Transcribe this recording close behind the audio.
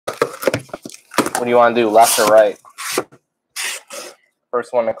What do you want to do, left or right?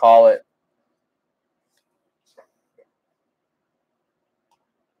 First one to call it.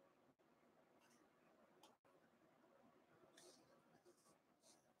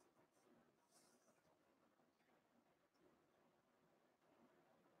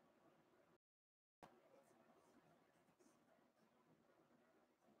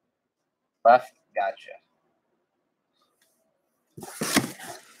 Left, gotcha.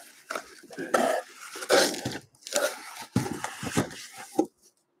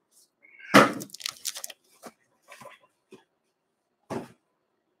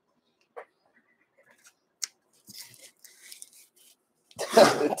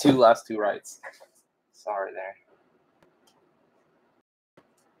 Two lefts, two rights. Sorry there.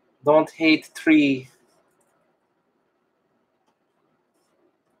 Don't hate three.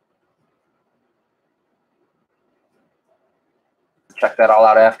 Check that all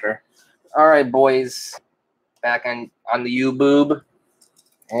out after. All right, boys. Back on the U-boob.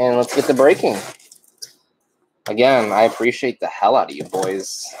 And let's get to breaking. Again, I appreciate the hell out of you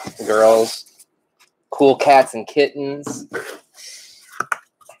boys, girls, cool cats and kittens.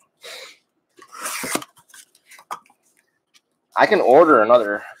 I can order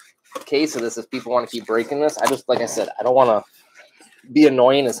another case of this if people want to keep breaking this. I just, like I said, I don't want to be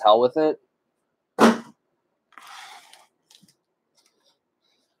annoying as hell with it.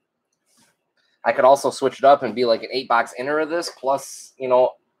 I could also switch it up and be like an 8-box inner of this, plus, you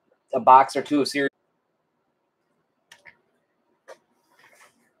know, a box or two of series.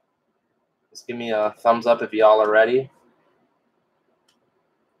 Just give me a thumbs up if y'all are ready.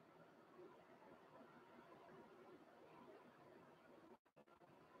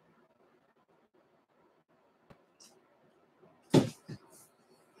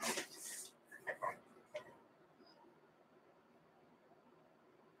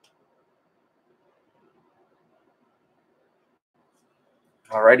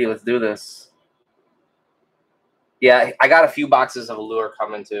 Alrighty, let's do this. Yeah, I got a few boxes of Allure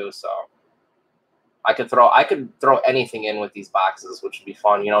coming too, so I could throw anything in with these boxes, which would be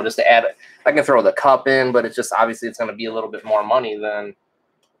fun, you know, just to add. I can throw the cup in, but it's just obviously it's going to be a little bit more money than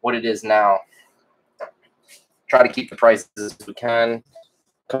what it is now. Try to keep the prices as we can.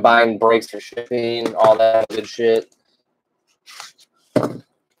 Combine breaks for shipping, all that good shit.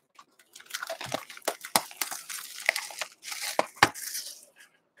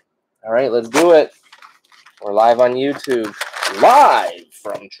 All right, let's do it. We're live on YouTube. Live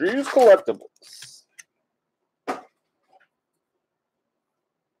from Trees Collectibles.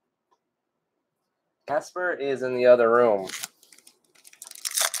 Casper is in the other room.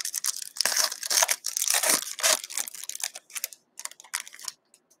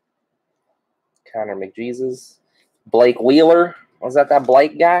 Connor McJesus. Blake Wheeler. Was that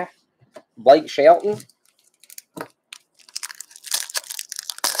Blake guy? Blake Shelton?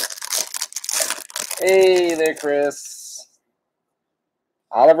 Hey there, Chris.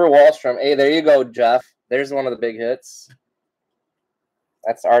 Oliver Wallstrom. Hey, there you go, Jeff. There's one of the big hits.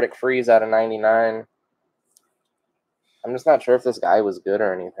 That's Arctic Freeze out of 99. I'm just not sure if this guy was good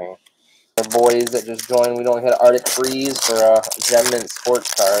or anything. The boys that just joined, we don't hit Arctic Freeze for Gem Mint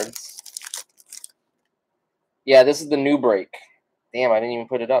Sports Cards. Yeah, this is the new break. Damn, I didn't even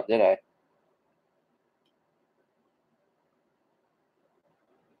put it up, did I?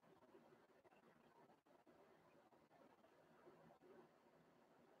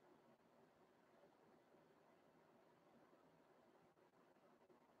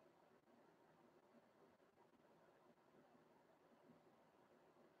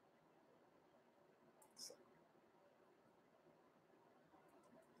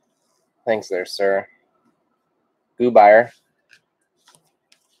 Thanks there, sir. Goo buyer.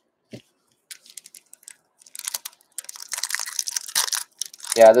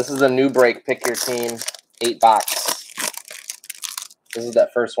 Yeah, this is the new break. Pick your team. 8-box. This is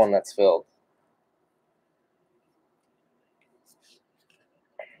that first one that's filled.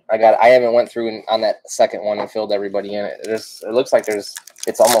 I haven't went through on that second one and filled everybody in. It looks like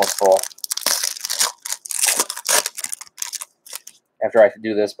it's almost full. After I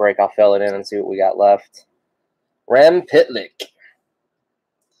do this break, I'll fill it in and see what we got left. Rem Pitlick.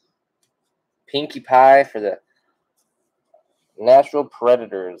 Pinkie Pie for the Nashville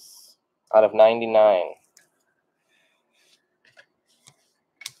Predators out of 99.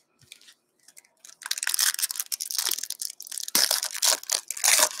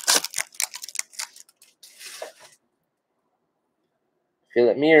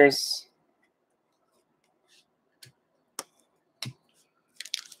 Philip Mears.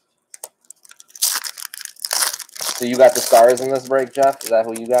 So you got the stars in this break, Jeff? Is that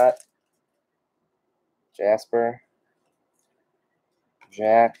who you got? Jasper.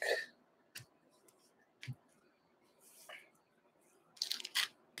 Jack.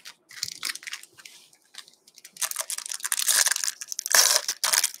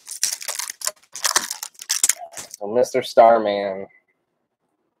 So Mr. Starman.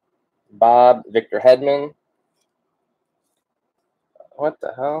 Bob, Victor Hedman. What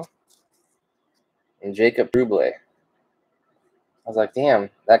the hell? And Jacob Ruble. I was like, damn,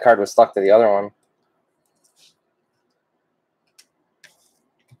 that card was stuck to the other one.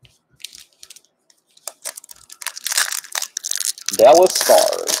 Dallas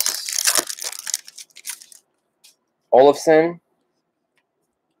Stars. Olafson.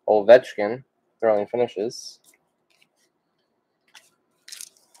 Ovechkin. Throwing finishes.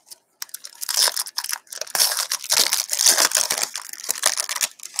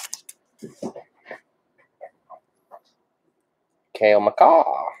 Kale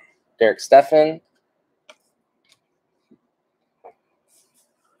McCaw. Derek Steffen.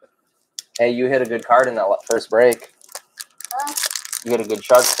 Hey, you hit a good card in that first break. You hit a good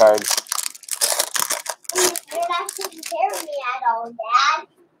Sharks card. You're not taking care of me at all, Dad.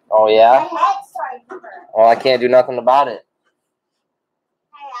 Oh, yeah? My head started to hurt. Well, I can't do nothing about it.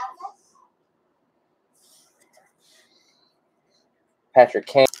 I have this. Patrick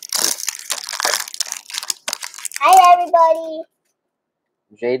Kane. Hi, everybody.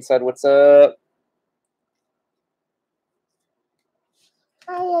 Jade said, what's up?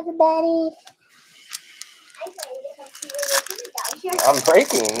 Hi, everybody. I'm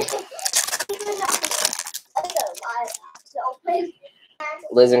breaking.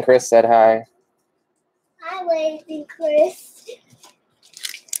 Liz and Chris said hi. Hi, Liz and Chris.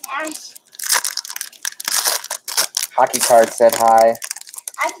 Ash. Hockey Card said hi.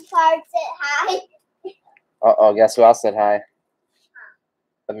 Hockey Card said hi. Uh-oh, guess who else said hi?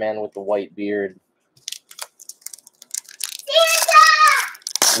 The man with the white beard.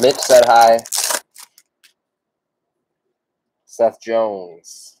 Santa! Mitch said hi. Seth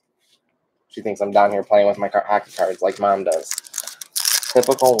Jones. She thinks I'm down here playing with my hockey cards like Mom does.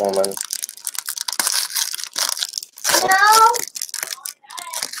 Typical woman. No.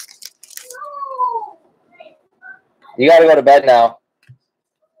 You gotta go to bed now.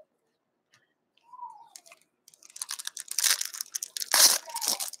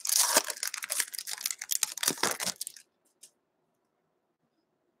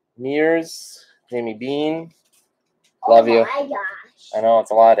 Mears, Jamie Bean. Love you. Oh my gosh. I know, it's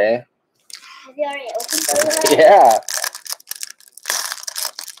a lot, eh? Have you already opened it? Yeah.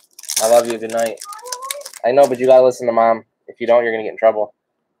 I love you. Good night. I know, but you gotta listen to Mom. If you don't, you're gonna get in trouble.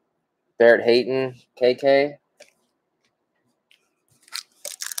 Barrett Hayton, KK.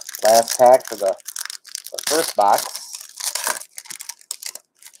 Last pack for the first box.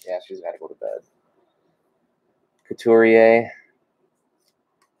 Yeah, she's gotta go to bed. Couturier.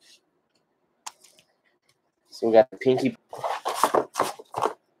 So we got the Pinky.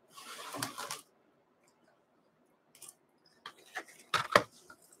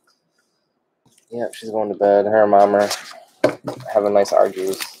 Yep, she's going to bed. Her and Mom are having nice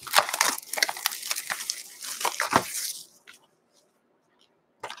argues.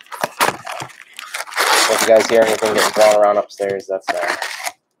 So if you guys hear anything getting thrown around upstairs, that's that.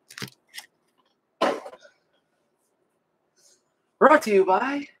 Brought to you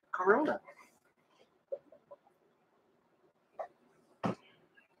by Corona.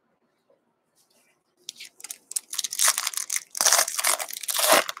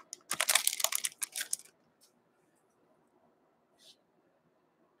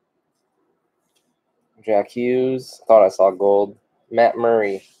 Jack Hughes. Thought I saw gold. Matt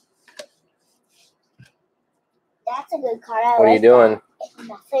Murray. That's a good card. What are you doing?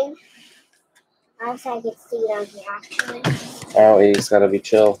 Nothing. I wish I could see it on here, actually. Oh, you just gotta be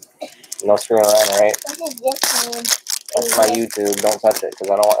chill. No screwing around, right? What does this mean? That's my YouTube. Don't touch it,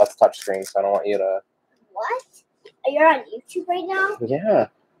 because I don't want that's touch screen, so I don't want you to. What? You're on YouTube right now? Yeah.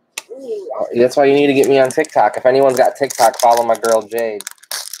 Ooh. That's why you need to get me on TikTok. If anyone's got TikTok, follow my girl Jade.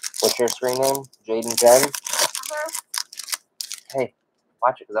 What's your screen name? Jade and Jen? Hey,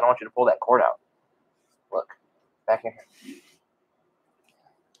 watch it, because I don't want you to pull that cord out. Look. Back in here.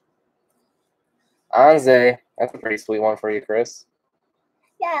 Anze. That's a pretty sweet one for you, Chris.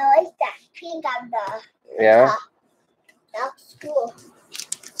 Yeah, I like that pink on the Yeah? top. That's cool.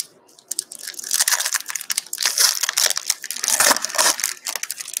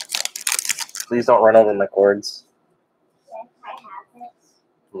 Please don't run over my cords. Yes, I have it.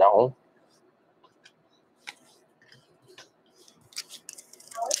 No.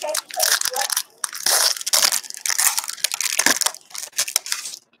 I wish I could play it.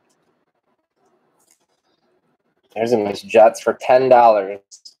 There's a nice Jets for $10.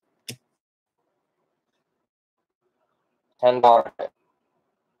 $10 hit.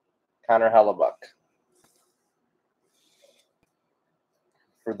 Connor Hellebuck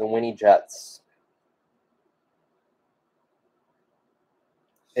for the Winnie Jets.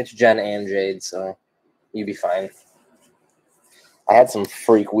 It's Jen and Jade, so you'd be fine. I had some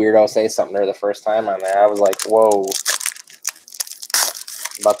freak weirdo say something there the first time on there. I was like, whoa.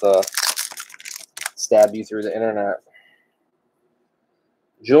 About to stab you through the internet.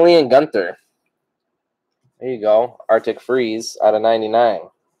 Julian Gunther. There you go. Arctic Freeze out of 99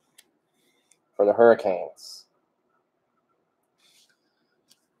 for the Hurricanes.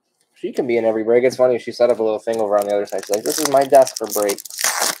 She can be in every break. It's funny. She set up a little thing over on the other side. She's like, this is my desk for breaks.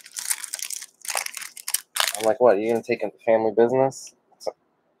 I'm like, what? Are you going to take into family business?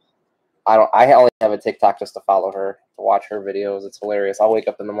 I only have a TikTok just to follow her, to watch her videos. It's hilarious. I'll wake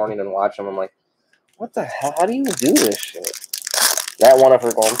up in the morning and watch them. I'm like, what the hell? How do you do this shit? That one of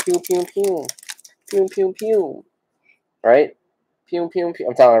her going, pew, pew, pew. Pew, pew, pew. Right? Pew, pew, pew.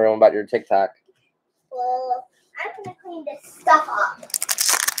 I'm telling everyone about your TikTok. Well, I'm going to clean this stuff up.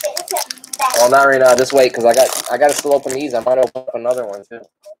 Well, not right now. Just wait, because I got to still open these. I might open up another one, too.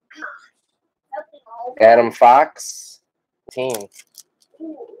 Adam Fox. Team.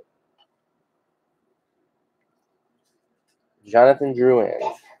 Jonathan Drouin.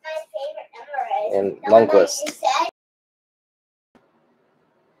 And Lundqvist.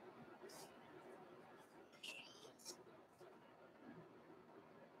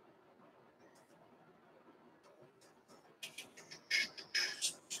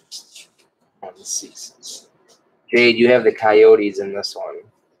 Jade, you have the Coyotes in this one.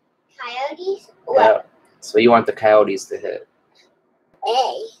 Coyotes? Yeah. So you want the Coyotes to hit.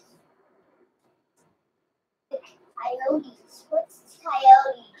 A. Coyotes. What's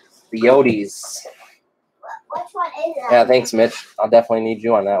Coyotes? The Yotes. Which one is that? Yeah, thanks, Mitch. I'll definitely need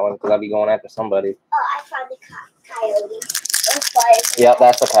you on that one because I'll be going after somebody. Oh, I found the Coyotes. Yep,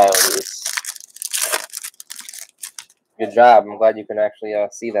 that's the Coyotes. Good job. I'm glad you can actually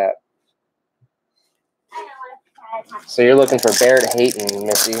see that. So you're looking for Barrett Hayton,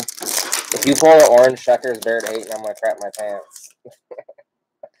 Missy. If you pull an orange checkers Barrett Hayton, I'm going to crap my pants.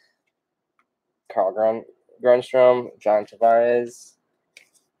 Carl Grunstrom, John Tavares.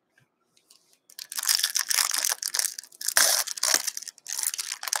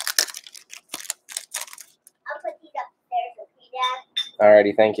 I'll put these upstairs with me, Dad.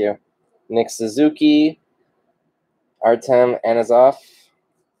 Alrighty, thank you. Nick Suzuki, Artem Anazov.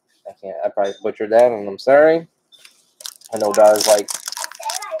 I probably butchered that, and I'm sorry. I know Dar's like,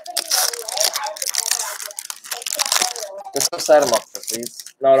 just go set them up,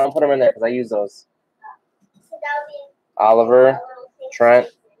 please. No, don't put them in there because I use those. Oliver, Trent.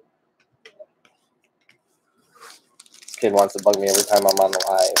 This kid wants to bug me every time I'm on the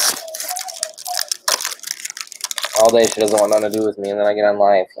live. All day she doesn't want nothing to do with me, and then I get on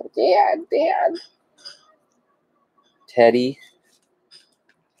live. Dad. Teddy.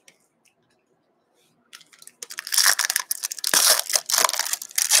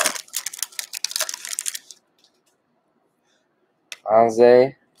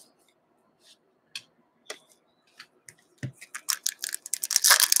 Anze.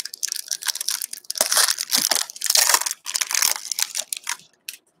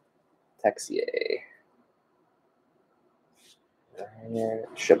 Texier.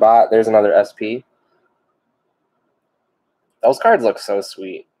 Shabbat. There's another SP. Those cards look so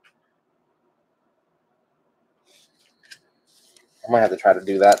sweet. I might have to try to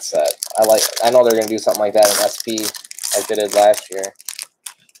do that set. I know they're gonna do something like that in SP like they did last year.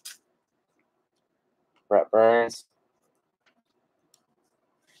 Brett Burns.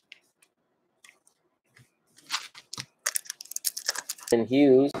 And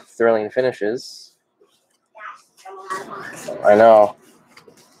Hughes, thrilling finishes. I know.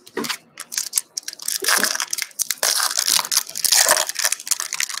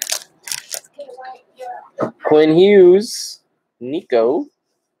 Quinn Hughes, Nico.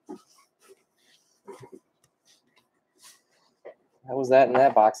 How was that in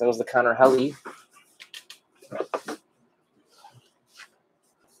that box? That was the Connor Helly.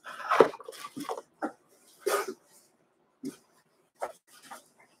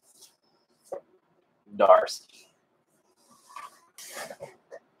 Darcy.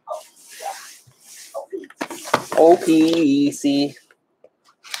 OPC. Hey,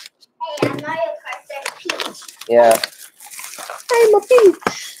 I'm Mario Kart Peach. Yeah. I'm a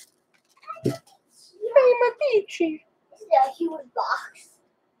peach. I'm a peachy. This is a huge box.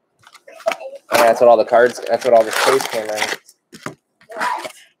 Yeah, that's what all the cards. That's what all this case came in.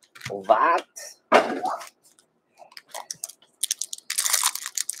 What? What?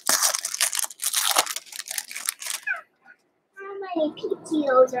 many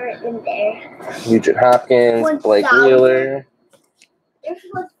PTOs are in there? Nugent Hopkins, 1,000. Blake Wheeler. There's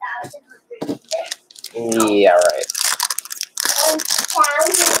 1,000 in there. Yeah, right.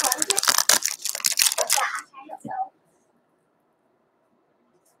 1,000. I don't know.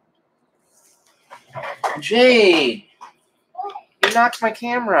 Jade, you knocked my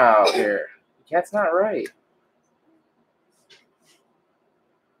camera out here. That's not right.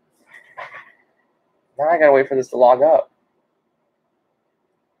 Now I gotta wait for this to log up.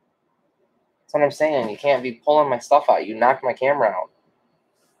 That's what I'm saying. You can't be pulling my stuff out. You knocked my camera out.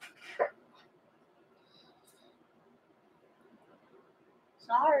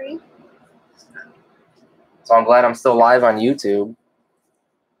 Sorry. So I'm glad I'm still live on YouTube.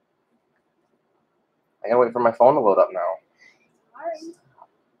 I gotta wait for my phone to load up now. Sorry.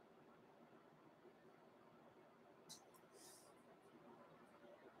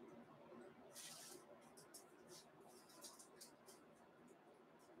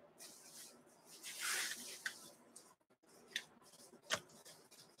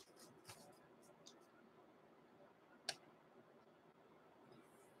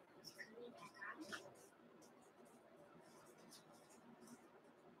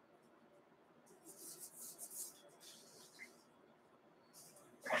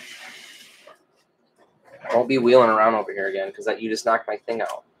 Don't be wheeling around over here again, because you just knocked my thing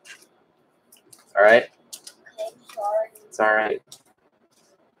out. All right? Okay, sorry. It's all right.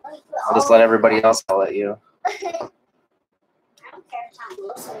 I'll just let everybody else yell at you. I don't care if I'm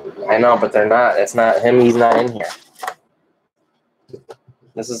listening. I know, but they're not. It's not him. He's not in here.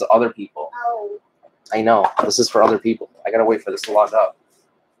 This is other people. Oh. I know. This is for other people. I gotta wait for this to log up.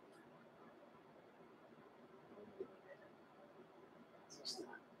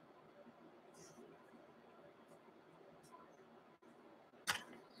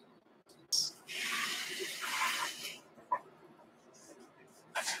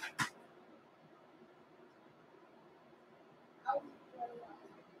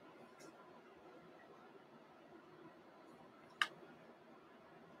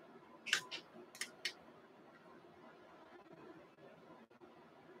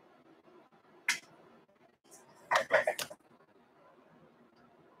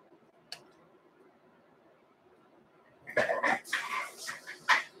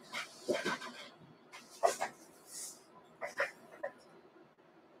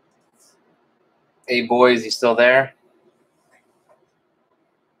 Hey, boys, you still there?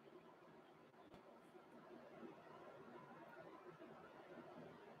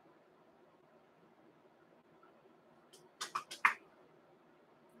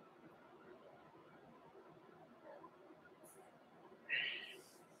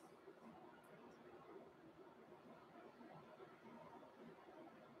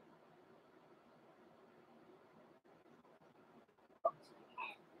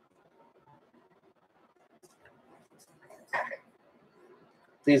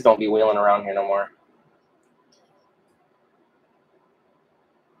 Please don't be wheeling around here no more.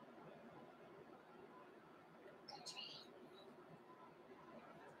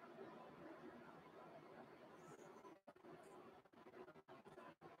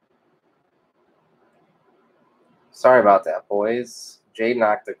 Sorry about that, boys. Jade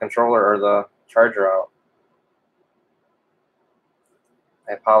knocked the controller or the charger out.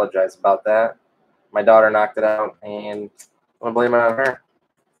 I apologize about that. My daughter knocked it out, and I'm going to blame it on her.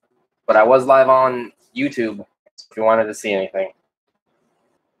 But I was live on YouTube if you wanted to see anything.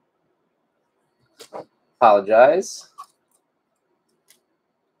 Apologize.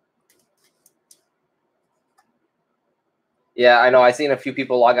 Yeah, I know. I seen a few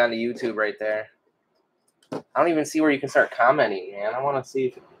people log on to YouTube right there. I don't even see where you can start commenting, man. I want to see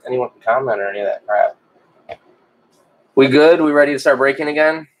if anyone can comment or any of that crap. We good? We ready to start breaking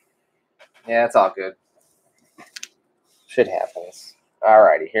again? Yeah, it's all good. Shit happens.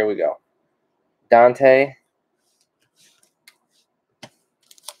 Alrighty, here we go. Dante.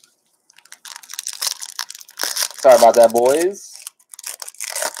 Sorry about that, boys.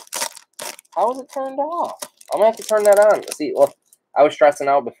 How is it turned off? I'm going to have to turn that on. See, well, I was stressing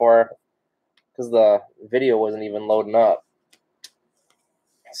out before because the video wasn't even loading up.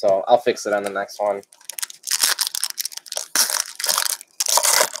 So I'll fix it on the next one.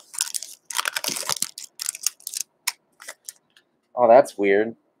 Oh, that's weird.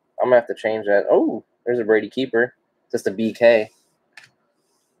 I'm going to have to change that. Oh, there's a Brady Keeper. Just a BK.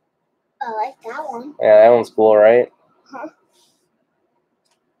 I like that one. Yeah, that one's cool, right? Huh?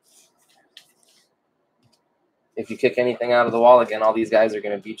 If you kick anything out of the wall again, all these guys are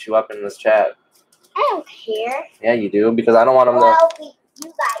going to beat you up in this chat. I don't care. Yeah, you do, because I don't want them Well, to... I'll beat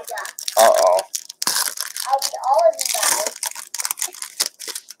you guys up. Uh-oh. I'll beat all of you guys.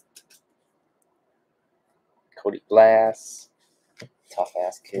 Cody Glass. Tough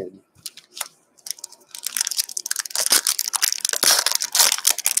ass kid.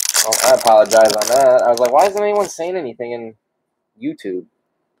 Oh, I apologize on that. I was like, why isn't anyone saying anything in YouTube?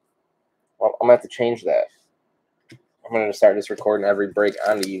 Well, I'm going to have to change that. I'm going to start just recording every break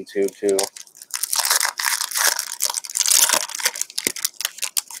onto YouTube, too.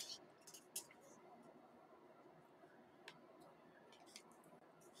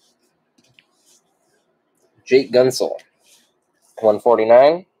 Jake Gunsel,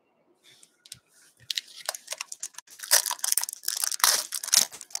 149.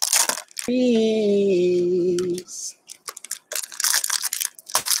 Peace.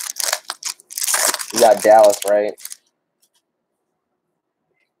 You got Dallas, right?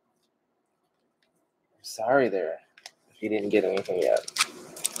 Sorry there if you didn't get anything yet.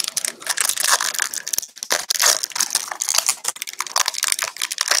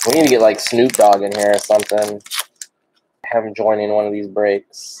 We need to get like Snoop Dogg in here or something. Have him join in one of these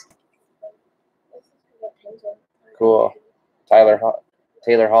breaks. Cool. Taylor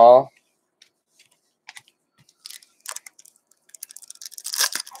Hall.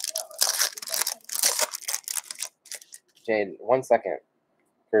 Jade, 1 second.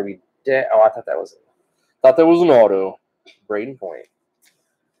 Kirby. Oh, I thought that was an auto. Braden Point.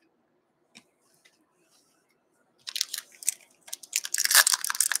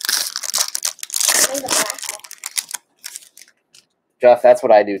 Jeff, that's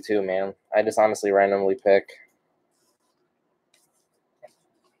what I do too, man. I just honestly randomly pick.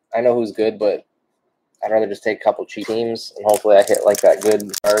 I know who's good, but I'd rather just take a couple cheap teams and hopefully I hit like that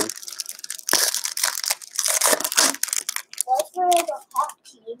good card. What's the hot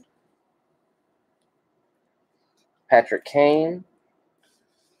team? Patrick Kane.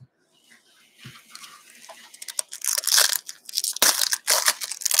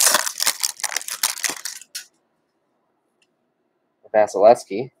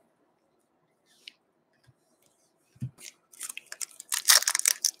 Vasilevsky.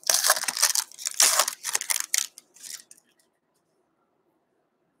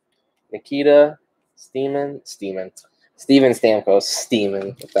 Nikita Steven Stamkos.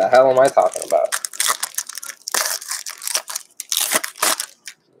 What the hell am I talking about?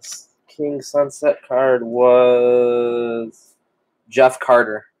 This King Sunset card was Jeff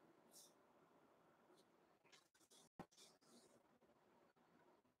Carter.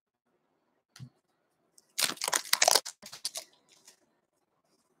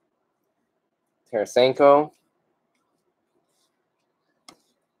 Tarasenko.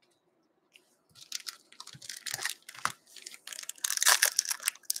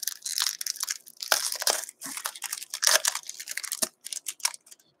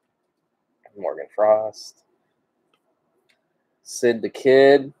 Morgan Frost. Sid the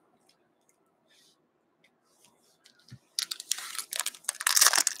Kid.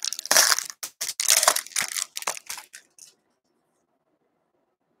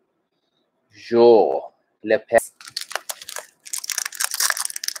 Joel Lepes.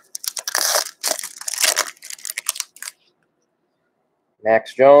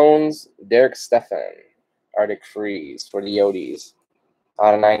 Max Jones. Derek Steffen. Arctic Freeze for the Yodies.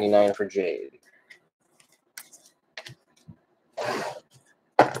 Out of 99 for Jade.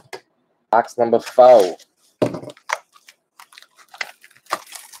 Box number 4.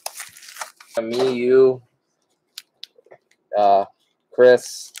 Me, you,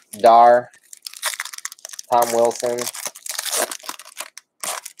 Chris, Dar, Tom Wilson.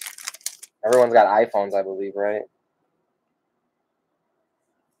 Everyone's got iPhones, I believe, right?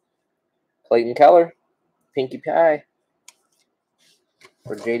 Clayton Keller, Pinkie Pie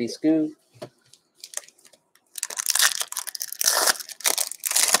for JD Scoot.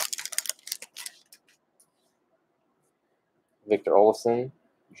 Victor Olsen,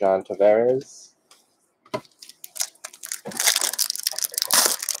 John Tavares.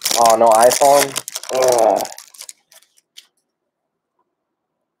 Oh, no iPhone? Ugh.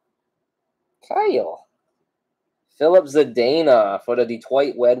 Kyle. Philip Zadina for the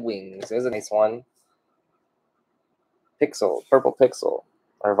Detroit Red Wings. There's a nice one. Pixel, purple pixel,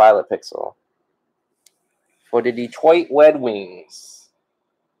 or violet pixel. For the Detroit Red Wings.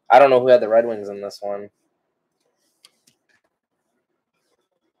 I don't know who had the Red Wings in this one.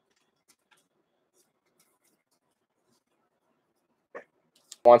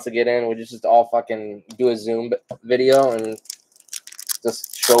 Wants to get in, we just all fucking do a Zoom video and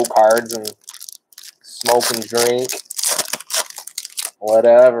just show cards and smoke and drink.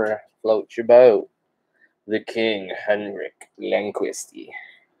 Whatever. Float your boat. The King, Henrik Lundqvist.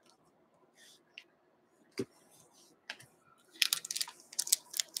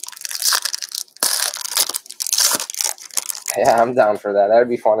 Yeah, I'm down for that. That would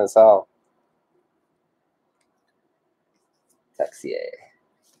be fun as hell. Texier.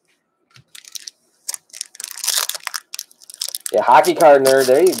 Yeah, hockey card nerd.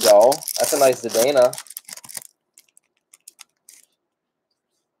 There you go. That's a nice Zdena.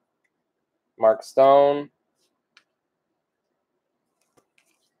 Mark Stone.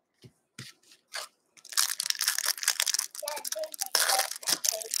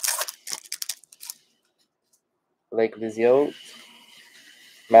 Blake Viziote.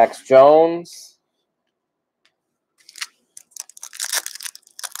 Max Jones.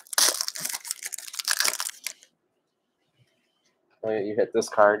 Oh, yeah, you hit this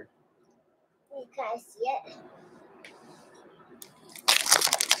card. You guys see it?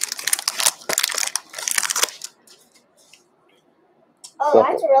 Oh, So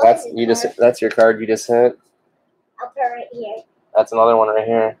that's a really good card. That's your card you just hit. I'll put it right here. That's another one right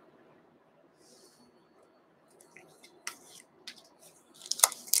here.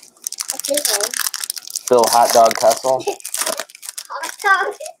 What's this one? Phil Hot Dog Kessel. Hot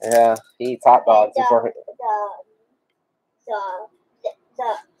dog. Yeah, he eats hot dogs before.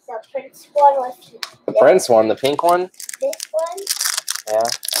 The Prince one was The Prince one, the pink one. this one. Yeah,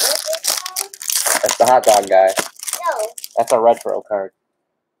 What's this one? that's the hot dog guy. No, That's a retro card.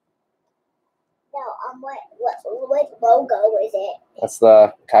 no. What logo is it? That's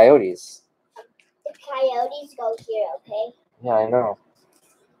the Coyotes. The Coyotes go here, okay? Yeah, I know.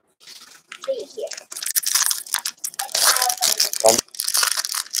 Right here.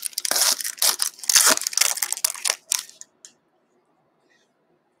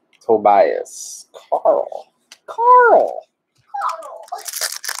 Tobias. Carl.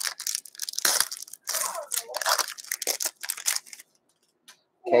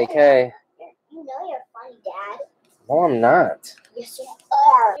 KK. You know you're funny, Dad. No, I'm not. Yes, you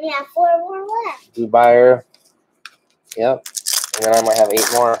are. We have 4 more left. Dubuyer. Yep. And then I might have 8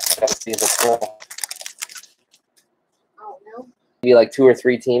 more. I gotta see if it's full. Oh, no. Maybe like 2 or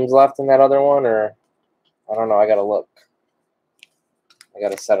 3 teams left in that other one, or I don't know. I gotta look. I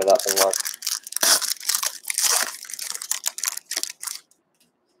gotta set it up and look.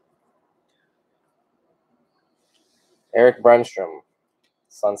 Eric Brenstrom.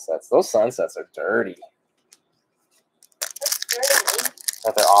 Sunsets. Those sunsets are dirty.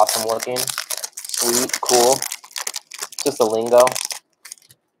 But they're awesome looking. Sweet. Cool. Just a lingo.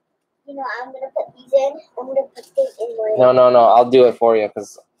 You know, I'm going to put these in. I'm going to put these in my... No. I'll do it for you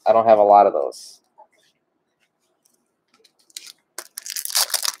because I don't have a lot of those.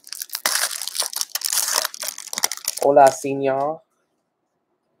 Hola, senor.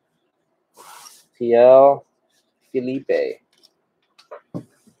 PL Felipe.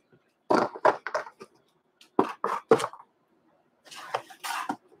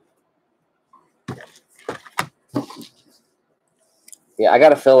 Yeah, I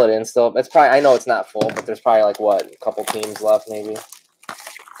gotta fill it in still. It's probably, I know it's not full, but there's probably like what, a couple teams left maybe.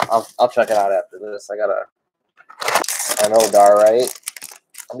 I'll check it out after this. I know, Dar, right?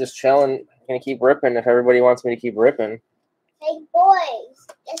 I'm just chilling. I'm gonna keep ripping if everybody wants me to keep ripping. Hey, boys.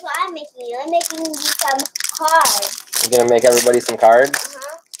 That's what I'm making you. I'm making you some cards. You're gonna make everybody some cards?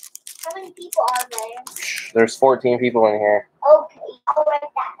 Uh-huh. How many people are there? There's 14 people in here. Okay, I'll write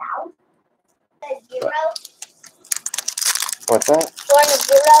that down. 0. What's that?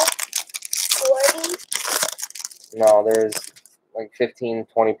 40. No, there's like 15,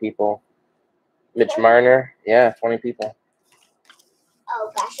 20 people. Mitch Marner. Yeah, 20 people.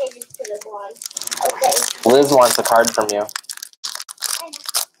 Oh, gosh, I just put it on. Okay. Liz wants a card from you.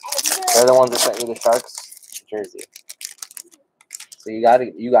 They're the ones that sent you the Sharks jersey. So you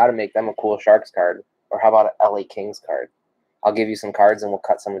gotta make them a cool Sharks card. Or how about an LA Kings card? I'll give you some cards and we'll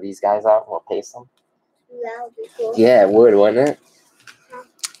cut some of these guys out and we'll paste them. That would be cool. Yeah, it would, wouldn't it?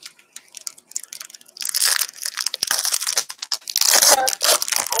 How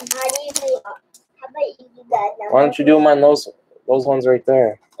about you do that now? Why don't you do them on those ones right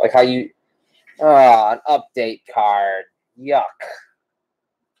there? Like how you... an update card. Yuck.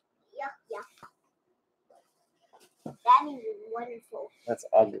 Yuck. That means it's wonderful. That's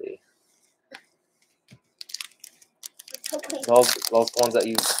ugly. Those ones that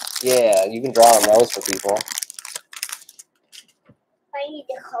you... Yeah, you can draw on those for people. I need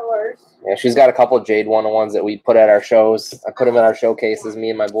the colors. Yeah, she's got a couple of Jade 101s that we put at our shows. I put them in our showcases, me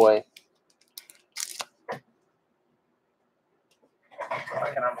and my boy. I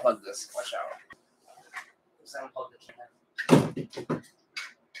can unplug this. Watch out. Just unplug the can.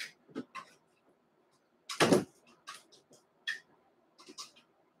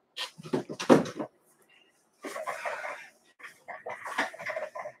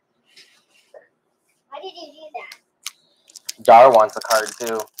 How did you do that? Dar wants a card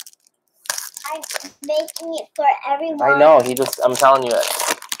too. I'm making it for everyone. I know. I'm telling you,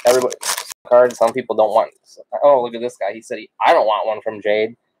 everybody card. Some people don't want. Oh, look at this guy. He said I don't want one from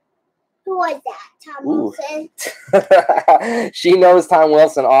Jade. Who was that? Tom Wilson? She knows Tom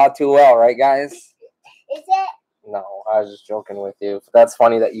Wilson all too well, right, guys? Is it? No, I was just joking with you. That's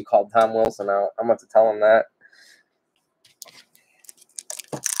funny that you called Tom Wilson out. I'm going to tell him that.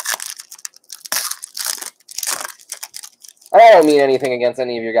 I don't mean anything against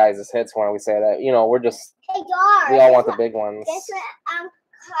any of your guys' hits when we say that. You know, we're just... Hey, Dar. We all want the big ones. Guess what I'm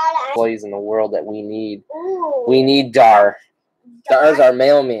caught employees in the world that we need. Ooh. We need Dar. Dar's our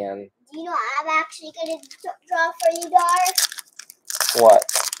mailman. Do you know I'm actually going to draw for you, Dar? What?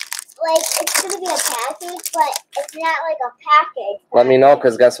 Like, it's going to be a package, but it's not like a package. Let me know,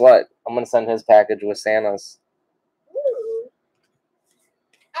 because guess what? I'm going to send his package with Santa's. Ooh.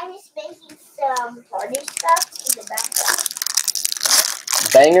 I'm just making some party stuff in the background.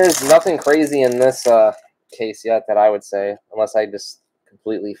 Bangers, nothing crazy in this case yet that I would say, unless I just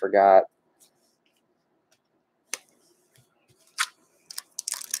completely forgot.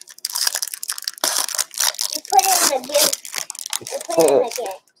 You put it in the gift. You put it in the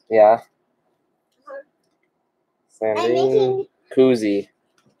gift. Yeah. Sandine koozie.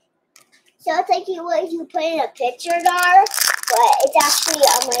 So it's like you put in a picture, Dar, but it's actually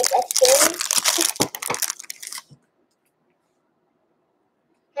like a thing.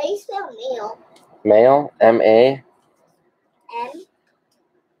 How do you spell mail? Mail, M-A. M.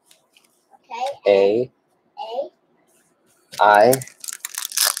 Okay. A. A. I. Okay.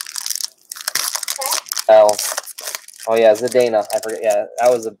 L. Oh yeah, Zdena. I forget. Yeah,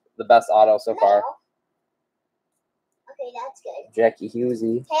 that was the best auto so far. Okay, that's good. Jackie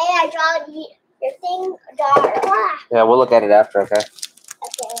Hughesy. Hey, I draw your thing, Dar. Ah. Yeah, we'll look at it after. Okay.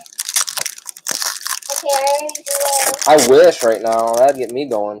 Okay. Okay, I already drew it. I wish right now that'd get me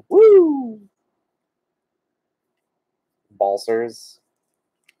going. Woo! Balsers.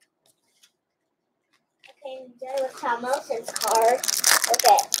 Okay, I'm done with Tom Wilson's card.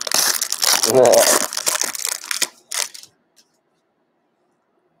 Okay.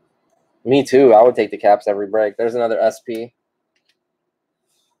 Me too. I would take the caps every break. There's another SP.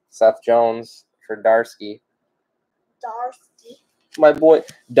 Seth Jones for Darsky. Darsky. My boy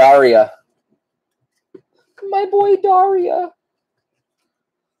Daria. My boy Daria.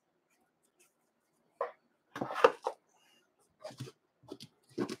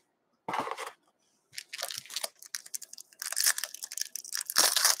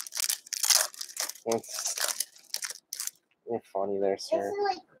 You're funny there, sir. This is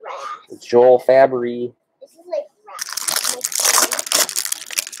like rats. Joel Fabry. This is like rats.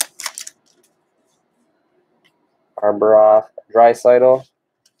 Arborough. Dreisaitl.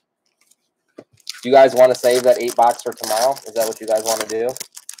 Do you guys want to save that 8-box for tomorrow? Is that what you guys want to do?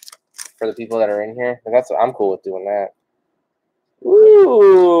 For the people that are in here? I'm cool with doing that.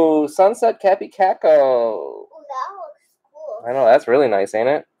 Ooh, Sunset Cappy Caco. Oh, that looks cool. I know, that's really nice, ain't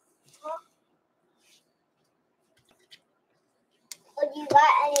it? Oh, do you got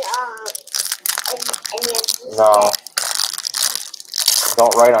any of these? No.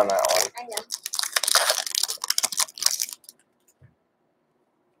 Don't write on that one. I know.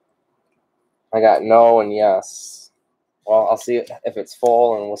 I got no and yes. Well, I'll see if it's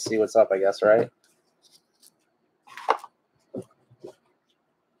full, and we'll see what's up, I guess, right?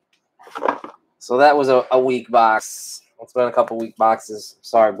 So that was a weak box. It's been a couple weak boxes.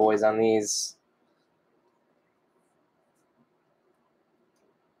 Sorry, boys, on these.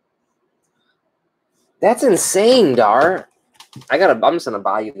 That's insane, Dar. I'm just gonna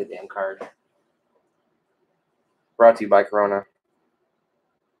buy you the damn card. Brought to you by Corona.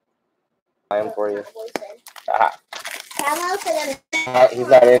 I am for you. Ah. He's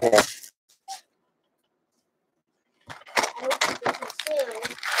not in here.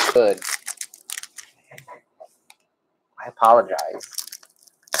 Good. I apologize.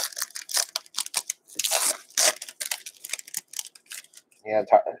 Yeah,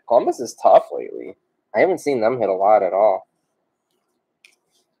 Columbus is tough lately. I haven't seen them hit a lot at all.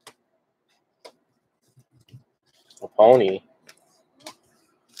 A pony.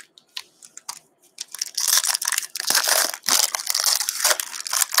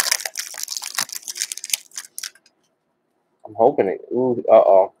 I'm hoping it. Ooh,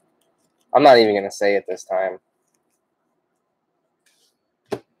 uh-oh. I'm not even going to say it this time.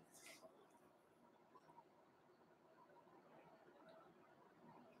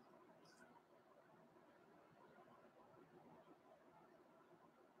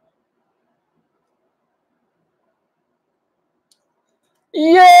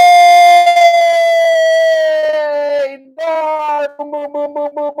 Yay! boom, boom, boom,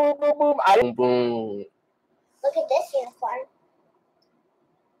 boom, boom, boom, boom. Boom, boom. Look at this unicorn.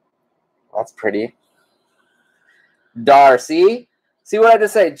 That's pretty. Dar, see? See what I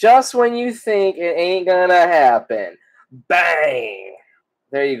just say? Just when you think it ain't gonna happen. Bang!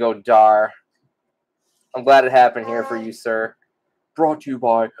 There you go, Dar. I'm glad it happened here for you, sir. Brought to you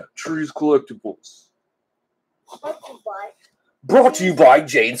by Trees Collectibles. Brought to you by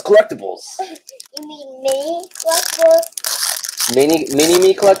Jade's Collectibles. You mean mini collectibles? Mini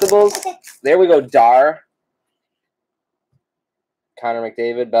me collectibles? There we go, Dar. Connor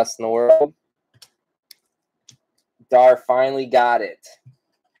McDavid, best in the world. Dar finally got it.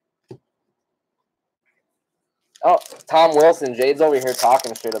 Oh, Tom Wilson. Jade's over here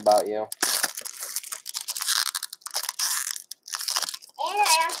talking shit about you. And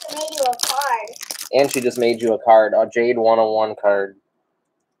I also made you a card. And she just made you a card. A Jade 101 card.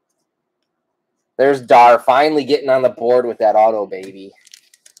 There's Dar finally getting on the board with that auto, baby.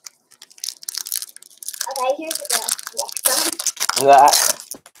 Okay, here's the next one. That.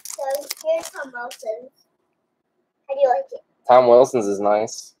 So here's Tom Wilson. How do you like it? Tom Wilson's is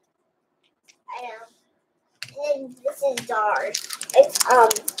nice. I know. And then this is Dar's. It's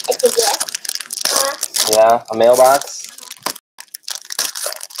a gift. Yeah, a mailbox.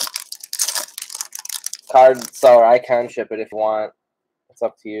 Card, so I can ship it if you want. It's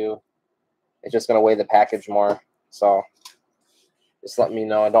up to you. It's just gonna weigh the package more. So just let me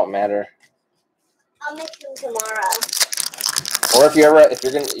know. It don't matter. I'll make them tomorrow. Or if you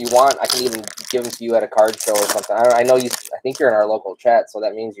want, I can even give them to you at a card show or something. I know you. I think you're in our local chat, so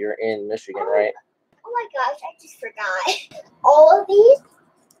that means you're in Michigan, right? Oh my gosh, I just forgot. All of these.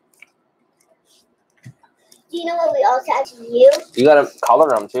 Do you know what we also have to use? You gotta color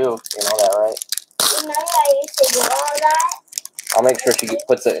them too. You know that, right? Remember I used to do all that? I'll make sure she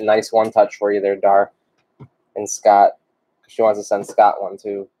puts a nice one touch for you there, Dar. And Scott. She wants to send Scott one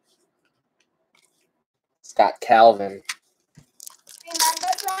too. Scott Calvin.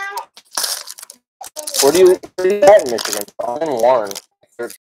 Remember that? Where do you at in Michigan? I'm in Warren.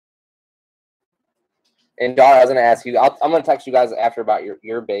 And Dar, I was gonna ask you. I'm gonna text you guys after about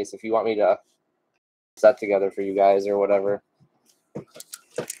your base if you want me to set together for you guys or whatever.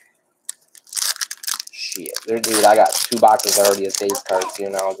 Shit, dude, I got 2 boxes already of base cards here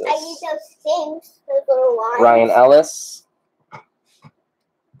now. I need those things, those little lines. Ryan Ellis.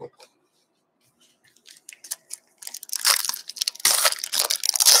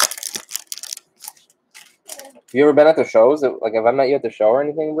 Have you ever been at the shows? Like, have I met you at the show or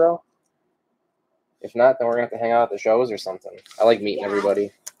anything, bro? If not, then we're gonna have to hang out at the shows or something. I like meeting everybody. You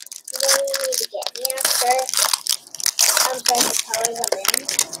need to get me after. I'm trying to color them in.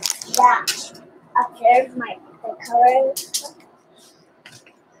 That up there's the coloring.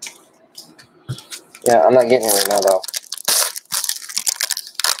 Yeah, I'm not getting it right now though.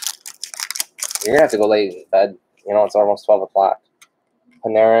 You're gonna have to go lay in bed. You know, it's almost 12 o'clock.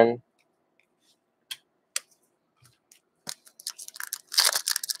 Panarin.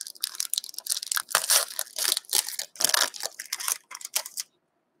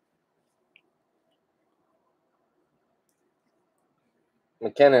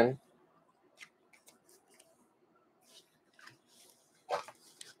 McKinnon.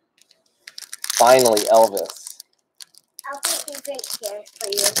 Finally, Elvis. I'll put these right here for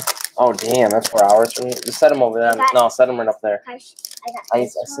you. Oh, damn, that's 4 hours from you. Just set them over there. No, set them right up there. I got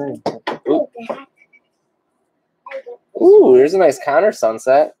this see. one. Ooh, there's a nice Connor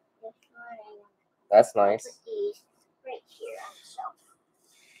sunset. That's nice. Put these right here on the shelf.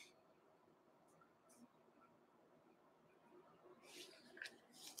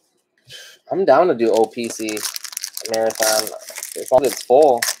 I'm down to do OPC marathon. As long as it's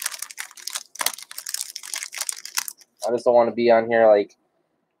full. I just don't want to be on here like,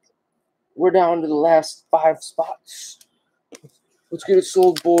 we're down to the last 5 spots. Let's get it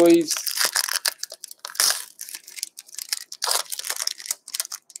sold, boys.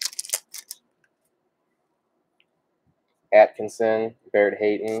 Atkinson, Barrett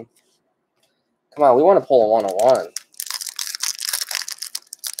Hayton. Come on, we want to pull a 101.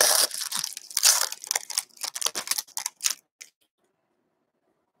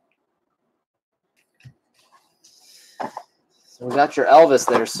 So we got your Elvis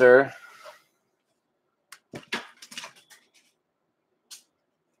there, sir.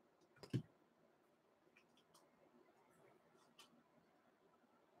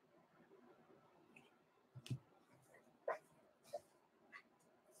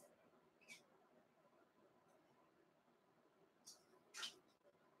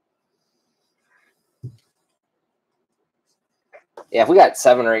 Yeah, if we got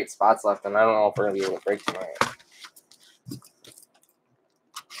 7 or 8 spots left, then I don't know if we're going to be able to break tonight.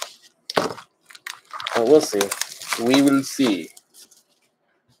 But we'll see. We will see.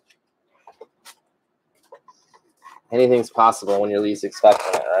 Anything's possible when you're least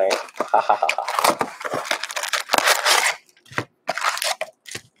expecting it, right?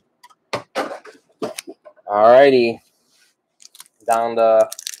 Alrighty. Down to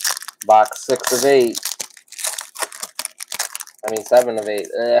box 6 of 8. I mean 7 of 8.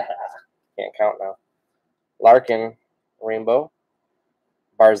 Ugh. Can't count now. Larkin, Rainbow.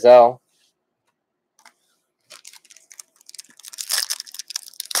 Barzell.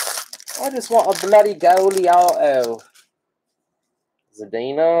 I just want a bloody goalie auto.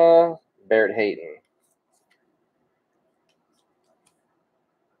 Zadina, Barrett Hayton.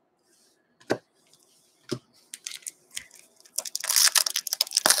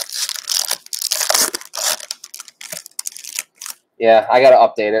 Yeah, I gotta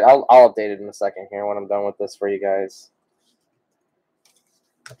update it. I'll update it in a second here when I'm done with this for you guys.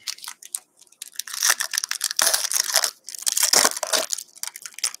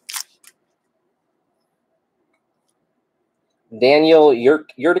 Daniel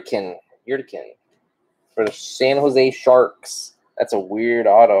Yurdikin for the San Jose Sharks. That's a weird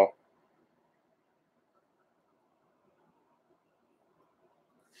auto.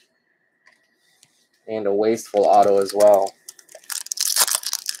 And a wasteful auto as well.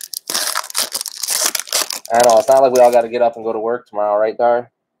 I know, it's not like we all got to get up and go to work tomorrow, right, Dar?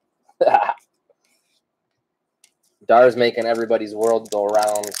 Dar's making everybody's world go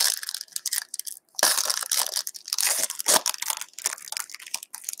around.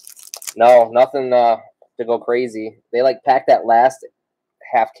 No, nothing to go crazy. They like packed that last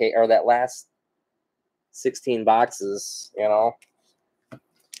half case or that last 16 boxes, you know.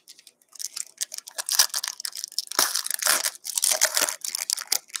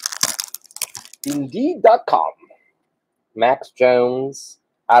 Indeed.com. Max Jones,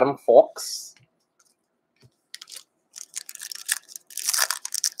 Adam Fox.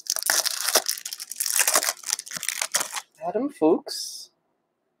 Adam Fuchs.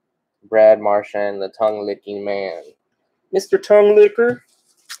 Brad Marchand, the tongue-licking man. Mr. Tongue Licker.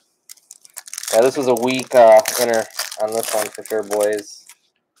 Yeah, this was a weak winner on this one for sure, boys.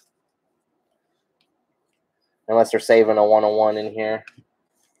 Unless they're saving a 101 in here.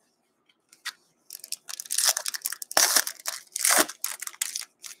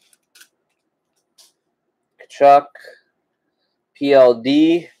 Chuck.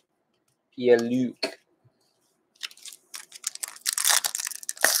 PLD. Luke.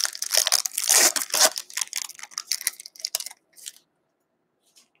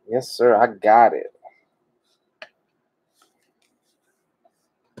 Yes, sir. I got it.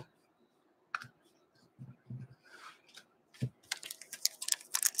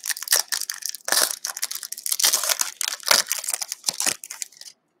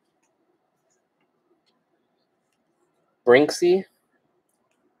 Brinksy.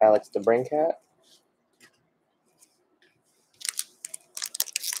 Alex DeBrincat.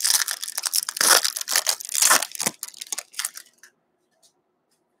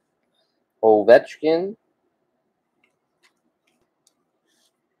 Ovechkin.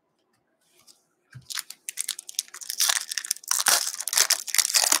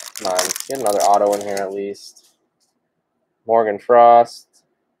 Come on, get another auto in here at least. Morgan Frost.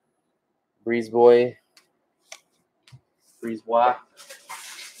 Breezeboy. Breezeboy.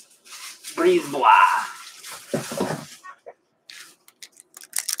 Breezeboy.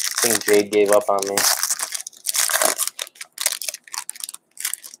 I think Jade gave up on me.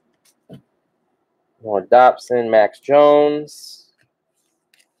 More Dobson, Max Jones.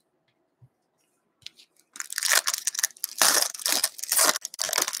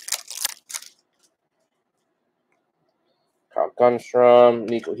 Carl Gunstrom,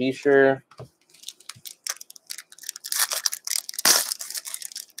 Nico Heischer.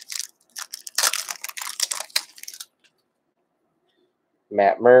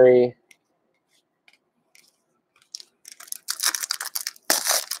 Matt Murray.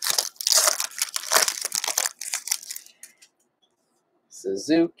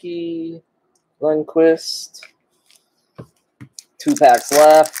 Suzuki. Lundqvist. 2 packs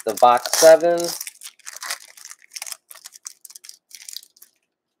left. The box 7.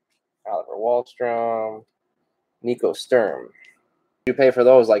 Oliver Wahlstrom. Nico Sturm. You pay for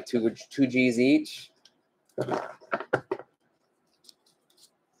those like two G's each.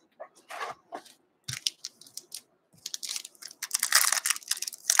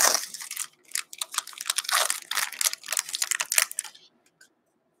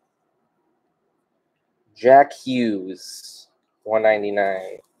 Jack Hughes,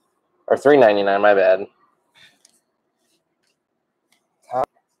 $1.99 or $3.99. My bad.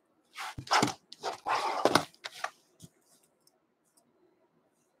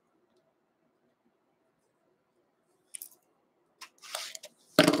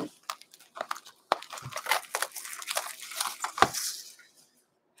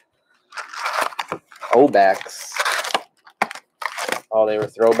 O-backs. Oh, they were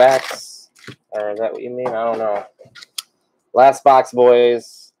throwbacks? Or is that what you mean? I don't know. Last box,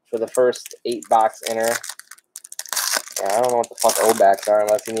 boys, for the first 8-box inner. Yeah, I don't know what the fuck O-backs are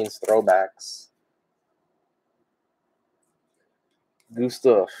unless he means throwbacks.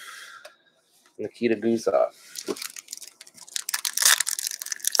 Gustav. Nikita Gustav.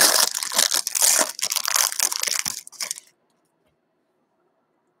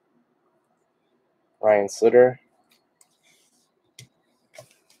 Ryan Sutter.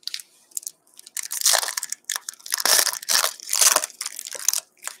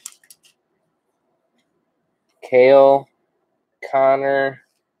 Kale. Connor.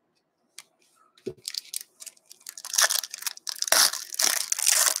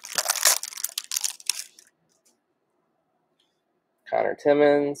 Connor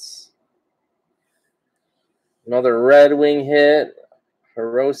Timmons. Another Red Wing hit.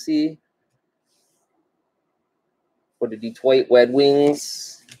 Hiroshi. For the Detroit Red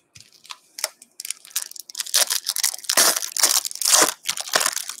Wings.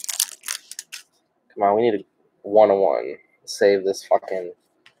 Come on, we need a 1-on-1. Save this fucking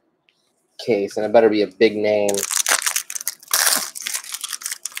case, and it better be a big name.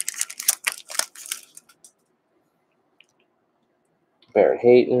 Barrett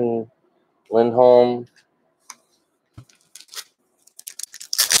Hayton, Lindholm.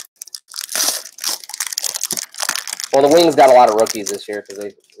 Well, the Wings got a lot of rookies this year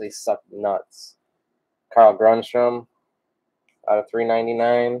because they suck nuts. Carl Grunstrom out of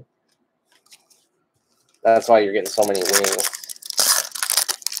 399. That's why you're getting so many Wings.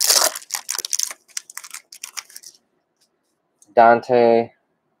 Dante,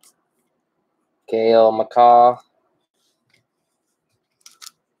 Gale McCaw.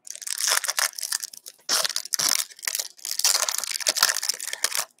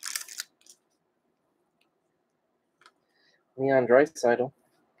 Leon Draisaitl.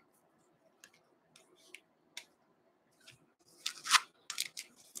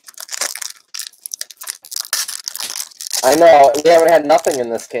 I know, we haven't had nothing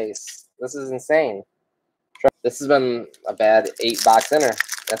in this case. This is insane. This has been a bad 8-box inner.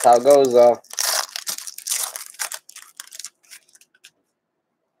 That's how it goes, though.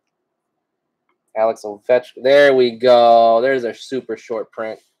 Alex Ovechkin. There we go. There's a super short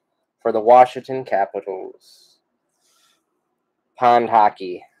print for the Washington Capitals. Pond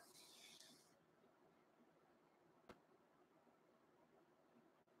Hockey.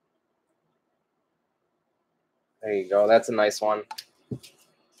 There you go. That's a nice one.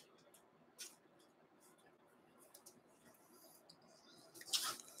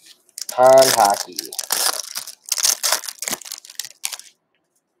 Pond Hockey.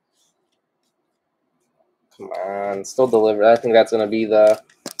 Come on. Still delivered. I think that's going to be the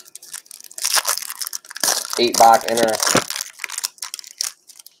 8-box inner.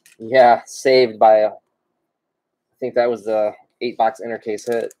 Yeah, saved by I think that was the 8-box inner case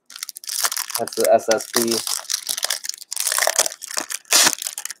hit. That's the SSP.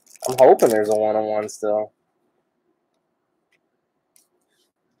 I'm hoping there's a 1-on-1 still.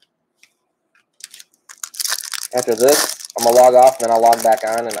 After this, I'm going to log off, and then I'll log back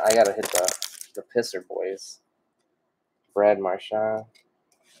on, and I got to hit the pisser boys. Brad Marchand.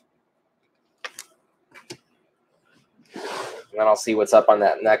 And then I'll see what's up on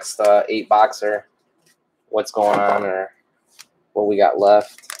that next 8-boxer. What's going on or what we got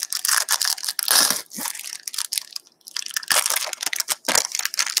left.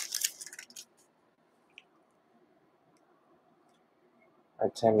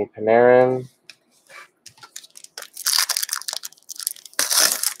 Artemi Panarin.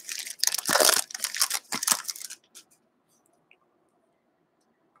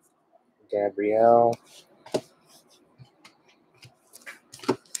 Gabrielle.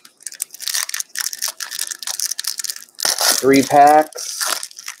 Three packs.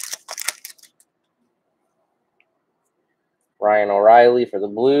 Ryan O'Reilly for the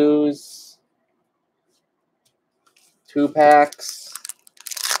Blues. 2 packs.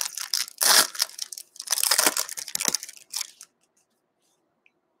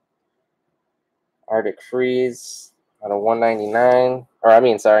 Arctic Freeze out of 199. Or, I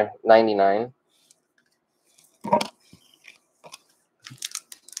mean, sorry, 99.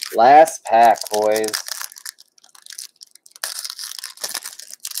 Last pack, boys.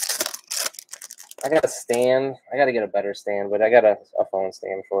 I got a stand. I got to get a better stand, but I got a phone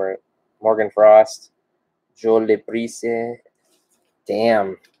stand for it. Morgan Frost. Joel Deprise.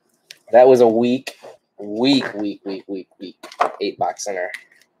 Damn. That was a weak 8-box center.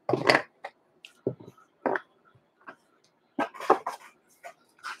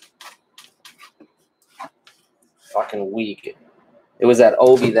 Fucking weak. It was that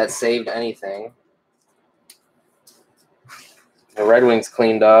Obi that saved anything. The Red Wings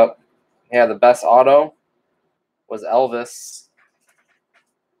cleaned up. Yeah, the best auto was Elvis.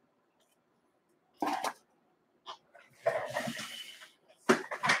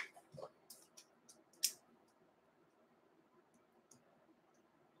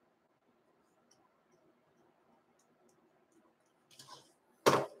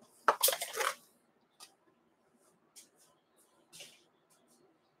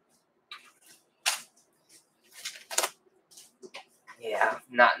 Yeah,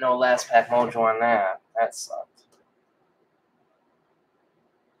 not no last pack mojo on that. That sucks.